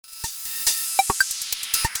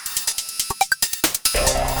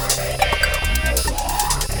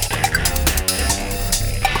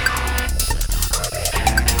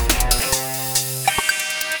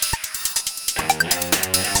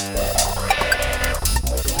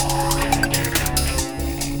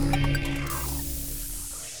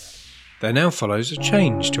There now follows a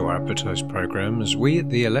change to our advertised programme as we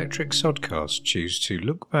at the Electric Sodcast choose to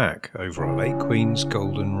look back over our late Queen's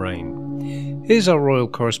golden reign. Here's our royal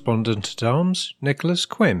correspondent at arms, Nicholas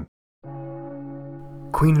Quinn.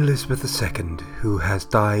 Queen Elizabeth II, who has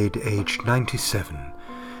died aged 97,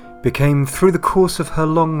 became through the course of her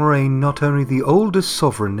long reign not only the oldest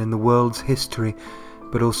sovereign in the world's history,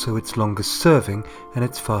 but also its longest serving and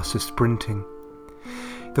its fastest sprinting.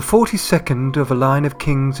 The 42nd of a line of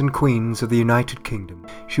kings and queens of the United Kingdom,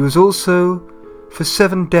 she was also, for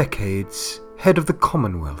 7 decades, head of the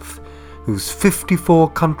Commonwealth, whose 54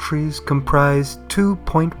 countries comprise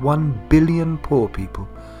 2.1 billion poor people,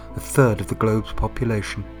 a third of the globe's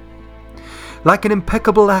population. Like an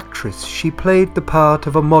impeccable actress, she played the part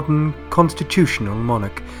of a modern constitutional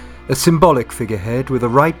monarch, a symbolic figurehead with a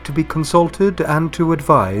right to be consulted and to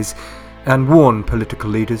advise, and warn political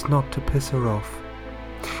leaders not to piss her off.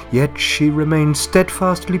 Yet she remained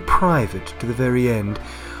steadfastly private to the very end,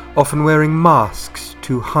 often wearing masks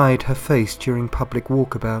to hide her face during public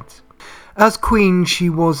walkabouts. As Queen,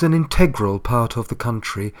 she was an integral part of the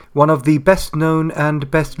country, one of the best-known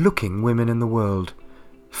and best-looking women in the world.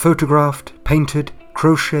 Photographed, painted,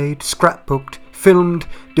 crocheted, scrapbooked, filmed,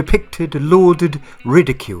 depicted, lauded,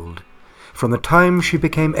 ridiculed. From the time she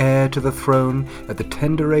became heir to the throne at the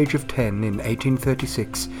tender age of 10 in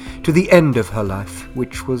 1836 to the end of her life,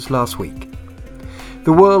 which was last week.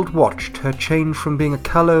 The world watched her change from being a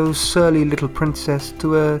callow, surly little princess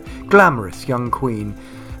to a glamorous young queen,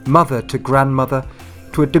 mother to grandmother,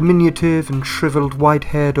 to a diminutive and shriveled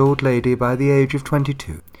white-haired old lady by the age of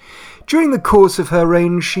 22. During the course of her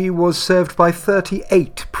reign she was served by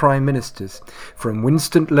 38 prime ministers, from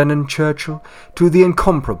Winston Lennon Churchill to the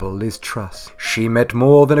incomparable Liz Truss. She met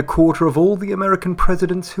more than a quarter of all the American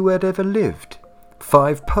presidents who had ever lived,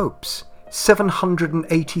 5 popes,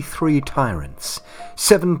 783 tyrants,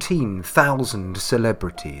 17,000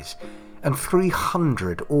 celebrities, and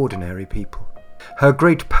 300 ordinary people. Her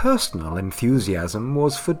great personal enthusiasm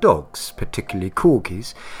was for dogs, particularly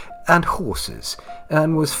corgis, and horses,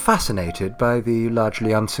 and was fascinated by the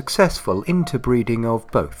largely unsuccessful interbreeding of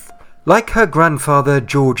both. Like her grandfather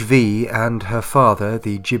George V and her father,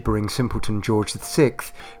 the gibbering simpleton George VI,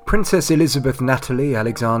 Princess Elizabeth Natalie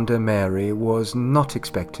Alexander Mary was not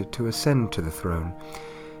expected to ascend to the throne.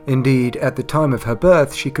 Indeed, at the time of her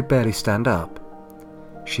birth she could barely stand up.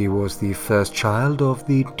 She was the first child of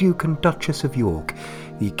the Duke and Duchess of York,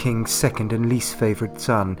 the King's second and least favoured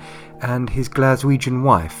son, and his Glaswegian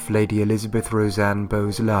wife, Lady Elizabeth Rosanne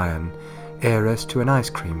Bowes-Lyon, heiress to an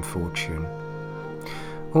ice cream fortune.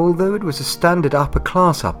 Although it was a standard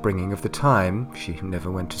upper-class upbringing of the time, she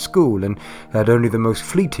never went to school and had only the most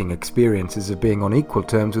fleeting experiences of being on equal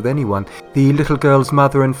terms with anyone. The little girl's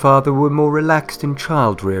mother and father were more relaxed in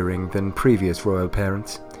child-rearing than previous royal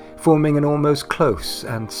parents, forming an almost close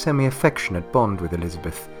and semi-affectionate bond with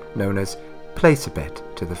Elizabeth, known as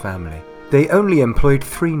place-a-bet to the family. They only employed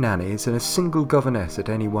 3 nannies and a single governess at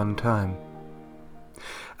any one time.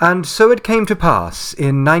 And so it came to pass,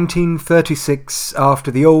 in 1936, after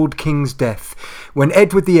the old king's death, when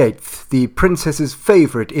Edward VIII, the princess's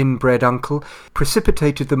favourite inbred uncle,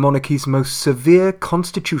 precipitated the monarchy's most severe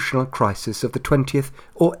constitutional crisis of the 20th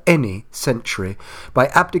or any century by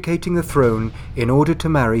abdicating the throne in order to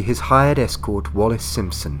marry his hired escort Wallis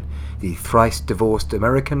Simpson, the thrice-divorced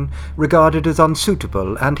American, regarded as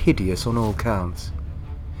unsuitable and hideous on all counts.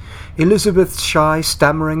 Elizabeth's shy,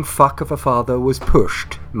 stammering fuck of a father was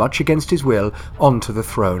pushed, much against his will, onto the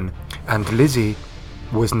throne, and Lizzie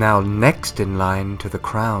was now next in line to the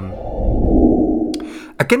crown.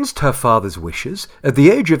 Against her father's wishes, at the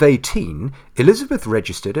age of 18, Elizabeth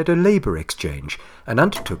registered at a labour exchange and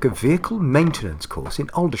undertook a vehicle maintenance course in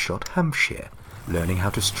Aldershot, Hampshire, learning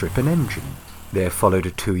how to strip an engine. There followed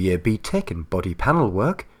a 2-year BTEC in body panel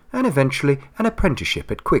work, and eventually an apprenticeship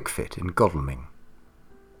at QuickFit in Godalming.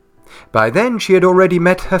 By then she had already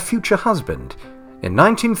met her future husband. In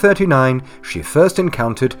 1939 she first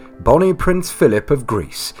encountered bonny Prince Philip of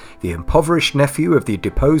Greece, the impoverished nephew of the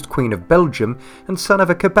deposed Queen of Belgium and son of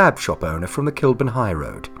a kebab shop owner from the Kilburn High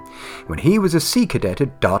Road, when he was a sea cadet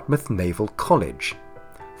at Dartmouth Naval College.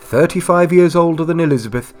 35 years older than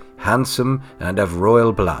Elizabeth, handsome and of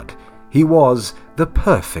royal blood, he was the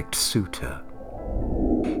perfect suitor.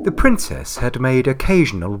 The princess had made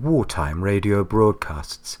occasional wartime radio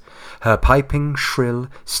broadcasts, her piping, shrill,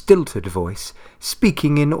 stilted voice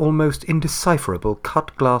speaking in almost indecipherable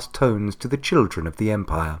cut-glass tones to the children of the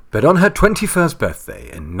Empire. But on her 21st birthday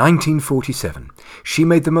in 1947, she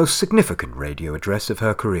made the most significant radio address of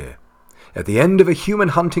her career, at the end of a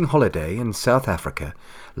human-hunting holiday in South Africa,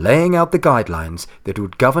 laying out the guidelines that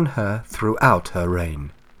would govern her throughout her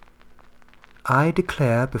reign. I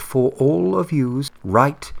declare before all of yous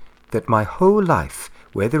right that my whole life,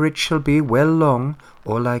 whether it shall be well long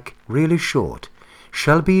or like really short,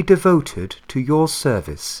 shall be devoted to your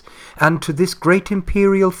service and to this great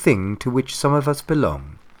imperial thing to which some of us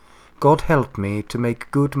belong. God help me to make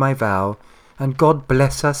good my vow, and God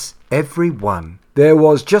bless us every one." There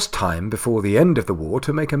was just time before the end of the war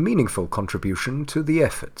to make a meaningful contribution to the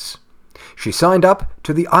efforts. She signed up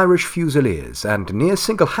to the Irish Fusiliers and near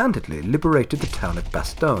single-handedly liberated the town of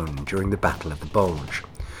Bastogne during the Battle of the Bulge.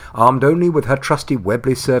 Armed only with her trusty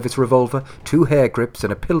Webley service revolver, 2 hair grips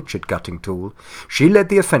and a pilchard gutting tool, she led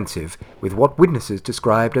the offensive with what witnesses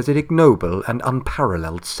described as an ignoble and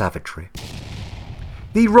unparalleled savagery.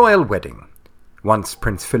 The royal wedding, once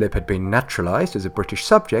Prince Philip had been naturalised as a British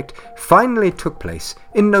subject, finally took place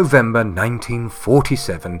in November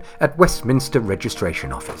 1947 at Westminster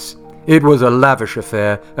Registration Office. It was a lavish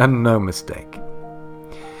affair and no mistake.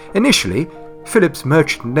 Initially, Philip's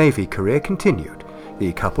merchant navy career continued.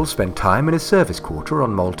 The couple spent time in a service quarter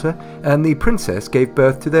on Malta, and the princess gave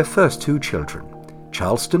birth to their first 2 children.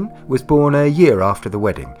 Charleston was born a year after the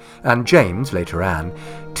wedding, and James, later Anne,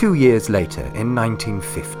 2 years later in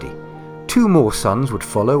 1950. 2 more sons would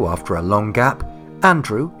follow after a long gap,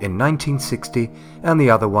 Andrew in 1960 and the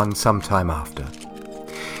other one sometime after.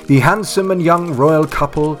 The handsome and young royal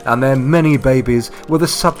couple and their many babies were the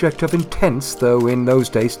subject of intense, though in those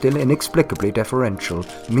days still inexplicably deferential,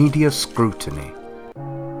 media scrutiny.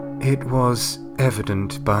 It was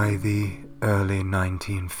evident by the early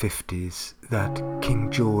 1950s that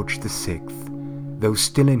King George VI, though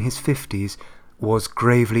still in his 50s, was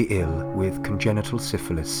gravely ill with congenital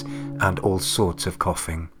syphilis and all sorts of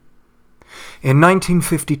coughing. In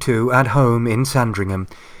 1952, at home in Sandringham,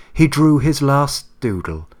 he drew his last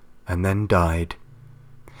doodle and then died.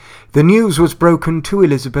 The news was broken to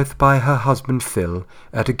Elizabeth by her husband Phil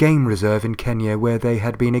at a game reserve in Kenya where they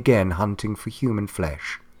had been again hunting for human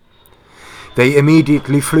flesh. They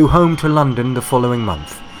immediately flew home to London the following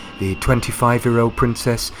month, the 25-year-old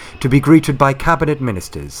princess to be greeted by cabinet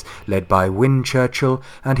ministers led by Win Churchill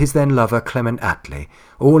and his then lover Clement Attlee,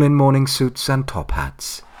 all in morning suits and top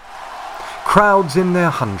hats. Crowds in their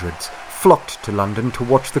hundreds flocked to London to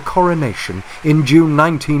watch the coronation in June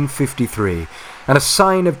 1953, and a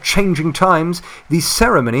sign of changing times, the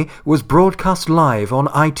ceremony was broadcast live on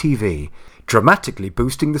ITV, dramatically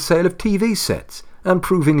boosting the sale of TV sets and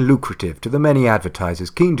proving lucrative to the many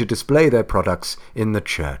advertisers keen to display their products in the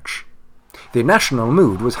church. The national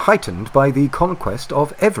mood was heightened by the conquest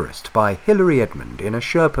of Everest by Hilary Edmond in a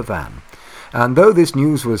Sherpa van, and though this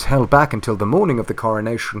news was held back until the morning of the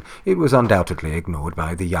coronation, it was undoubtedly ignored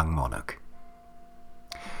by the young monarch.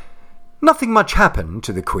 Nothing much happened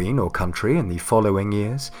to the Queen or country in the following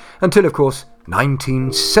years, until, of course,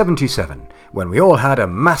 1977, when we all had a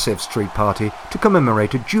massive street party to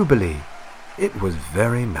commemorate a jubilee. It was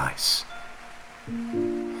very nice.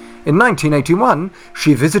 In 1981,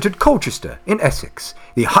 she visited Colchester in Essex.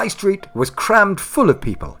 The high street was crammed full of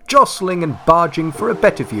people, jostling and barging for a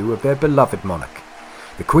better view of their beloved monarch.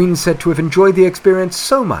 The Queen said to have enjoyed the experience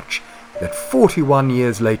so much that 41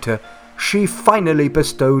 years later, she finally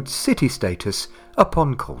bestowed city status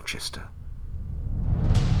upon Colchester.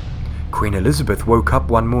 Queen Elizabeth woke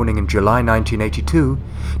up one morning in July 1982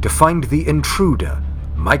 to find the intruder,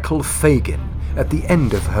 Michael Fagin, at the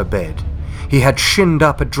end of her bed. He had shinned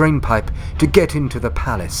up a drainpipe to get into the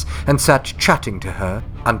palace and sat chatting to her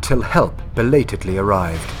until help belatedly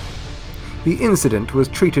arrived. The incident was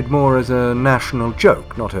treated more as a national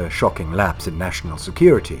joke, not a shocking lapse in national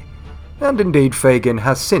security, and indeed Fagin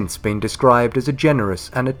has since been described as a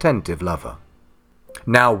generous and attentive lover.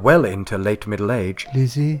 Now well into late middle age,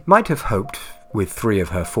 Lizzie might have hoped, with 3 of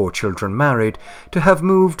her 4 children married, to have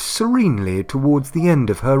moved serenely towards the end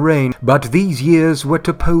of her reign, but these years were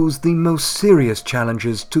to pose the most serious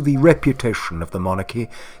challenges to the reputation of the monarchy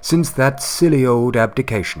since that silly old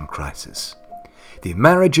abdication crisis. The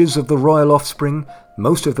marriages of the royal offspring,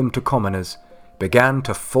 most of them to commoners, began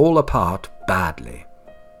to fall apart badly.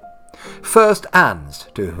 First Anne's,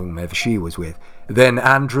 to whomever she was with, then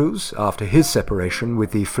Andrew's, after his separation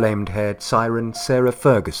with the flamed-haired siren Sarah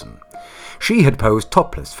Ferguson. She had posed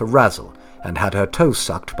topless for Razzle and had her toes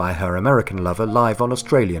sucked by her American lover live on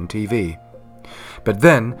Australian TV. But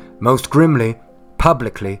then, most grimly,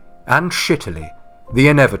 publicly, and shittily, the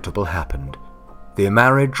inevitable happened. The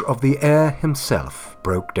marriage of the heir himself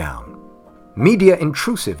broke down. Media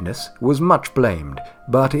intrusiveness was much blamed,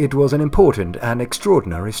 but it was an important and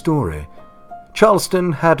extraordinary story.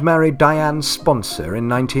 Charleston had married Diane's sponsor in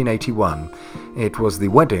 1981. It was the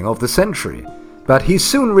wedding of the century, but he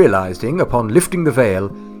soon realizing, upon lifting the veil,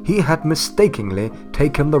 he had mistakenly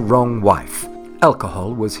taken the wrong wife.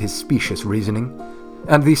 Alcohol was his specious reasoning,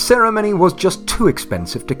 and the ceremony was just too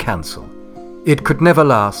expensive to cancel. It could never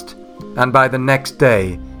last, and by the next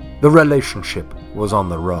day, the relationship was on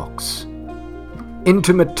the rocks.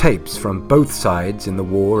 Intimate tapes from both sides in the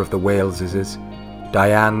War of the Waleses,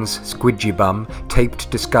 Diane's squidgy bum taped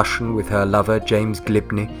discussion with her lover James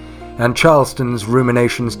Glibney, and Charleston's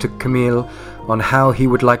ruminations to Camille on how he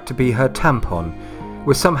would like to be her tampon,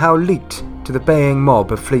 were somehow leaked to the baying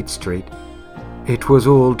mob of Fleet Street. It was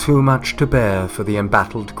all too much to bear for the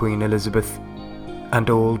embattled Queen Elizabeth, and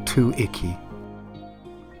all too icky.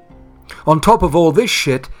 On top of all this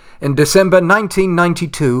shit, in December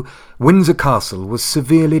 1992, Windsor Castle was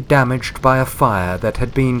severely damaged by a fire that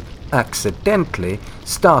had been, accidentally,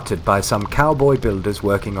 started by some cowboy builders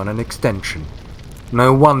working on an extension.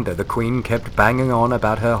 No wonder the Queen kept banging on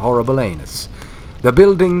about her horrible anus. The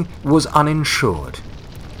building was uninsured,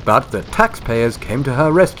 but the taxpayers came to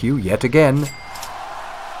her rescue yet again.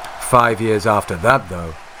 5 years after that,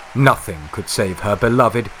 though, nothing could save her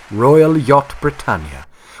beloved Royal Yacht Britannia,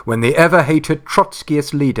 when the ever-hated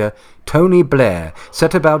Trotskyist leader Tony Blair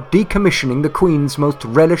set about decommissioning the Queen's most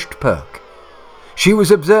relished perk. She was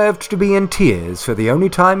observed to be in tears for the only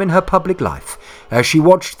time in her public life, as she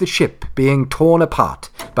watched the ship being torn apart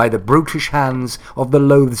by the brutish hands of the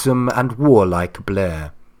loathsome and warlike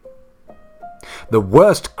Blair. The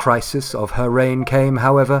worst crisis of her reign came,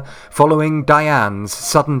 however, following Diane's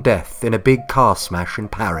sudden death in a big car smash in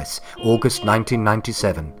Paris, August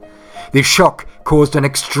 1997. The shock caused an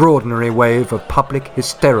extraordinary wave of public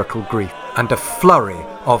hysterical grief and a flurry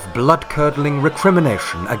of blood-curdling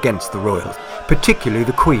recrimination against the royals, particularly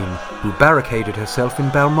the Queen, who barricaded herself in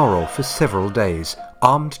Balmoral for several days,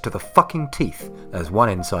 armed to the fucking teeth, as one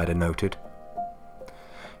insider noted.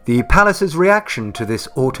 The palace's reaction to this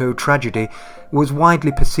auto-tragedy was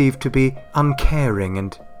widely perceived to be uncaring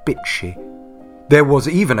and bitchy. There was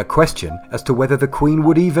even a question as to whether the Queen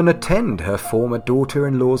would even attend her former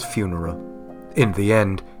daughter-in-law's funeral. In the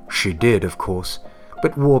end, she did, of course,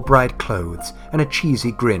 but wore bright clothes and a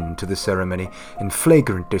cheesy grin to the ceremony in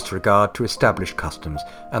flagrant disregard to established customs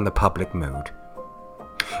and the public mood.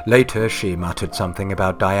 Later, she muttered something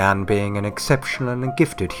about Diane being an exceptional and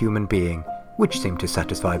gifted human being, which seemed to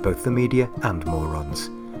satisfy both the media and morons.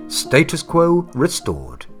 Status quo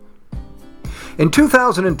restored. In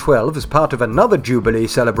 2012, as part of another Jubilee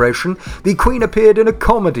celebration, the Queen appeared in a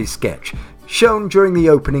comedy sketch shown during the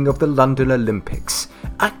opening of the London Olympics,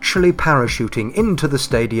 actually parachuting into the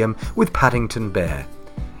stadium with Paddington Bear.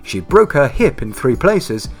 She broke her hip in 3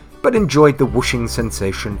 places, but enjoyed the whooshing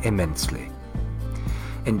sensation immensely.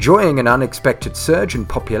 Enjoying an unexpected surge in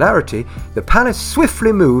popularity, the palace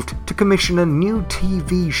swiftly moved to commission a new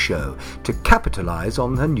TV show to capitalise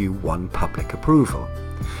on her new won public approval.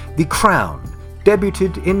 The Crown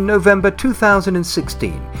debuted in November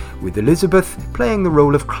 2016, with Elizabeth playing the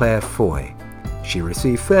role of Claire Foy. She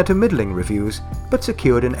received fair to middling reviews, but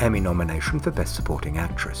secured an Emmy nomination for Best Supporting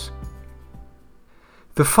Actress.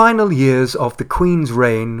 The final years of the Queen's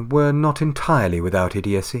reign were not entirely without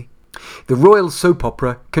idiocy. The royal soap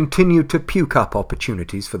opera continued to puke up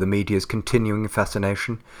opportunities for the media's continuing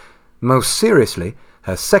fascination. Most seriously,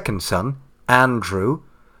 her second son, Andrew,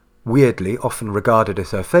 weirdly often regarded as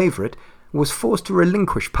her favourite, was forced to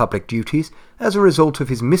relinquish public duties as a result of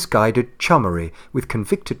his misguided chummery with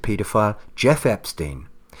convicted paedophile Jeff Epstein,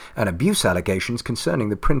 and abuse allegations concerning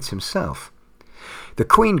the prince himself. The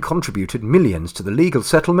Queen contributed millions to the legal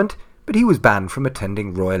settlement, but he was banned from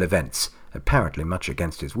attending royal events, apparently much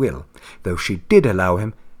against his will, though she did allow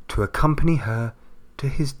him to accompany her to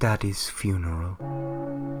his daddy's funeral.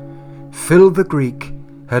 Phil the Greek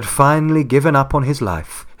had finally given up on his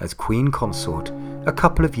life as Queen Consort a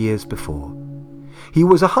couple of years before. He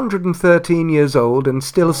was 113 years old and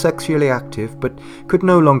still sexually active, but could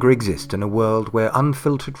no longer exist in a world where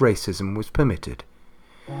unfiltered racism was permitted.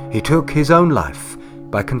 He took his own life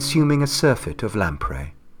by consuming a surfeit of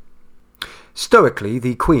lamprey. Stoically,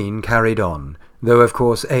 the Queen carried on, though of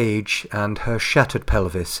course age and her shattered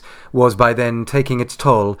pelvis was by then taking its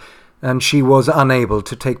toll, and she was unable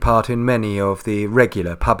to take part in many of the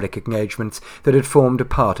regular public engagements that had formed a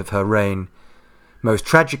part of her reign. Most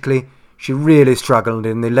tragically, she really struggled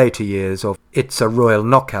in the later years of It's a Royal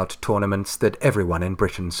Knockout tournaments that everyone in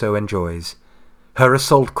Britain so enjoys. Her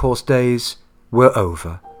assault course days were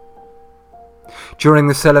over. During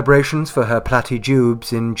the celebrations for her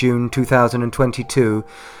platty-jubes in June 2022,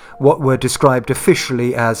 what were described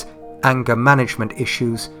officially as anger management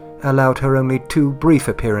issues allowed her only 2 brief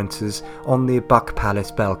appearances on the Buck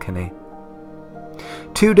Palace balcony.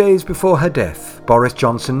 2 days before her death, Boris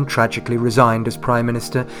Johnson tragically resigned as Prime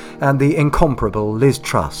Minister, and the incomparable Liz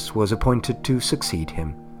Truss was appointed to succeed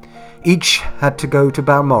him. Each had to go to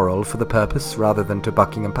Balmoral for the purpose, rather than to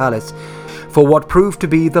Buckingham Palace, for what proved to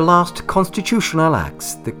be the last constitutional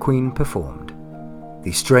acts the Queen performed.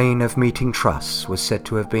 The strain of meeting Truss was said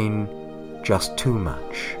to have been just too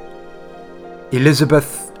much.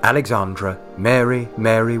 Elizabeth Alexandra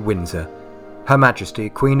Mary Windsor, Her Majesty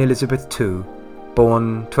Queen Elizabeth II,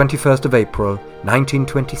 born 21st of April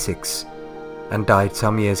 1926 and died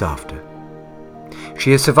some years after.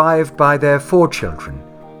 She is survived by their 4 children,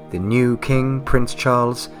 the new King Prince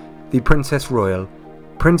Charles, the Princess Royal,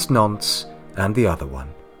 Prince Nonce, and the other one.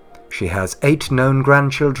 She has 8 known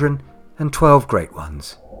grandchildren and 12 great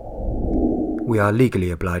ones. We are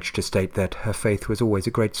legally obliged to state that her faith was always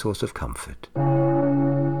a great source of comfort.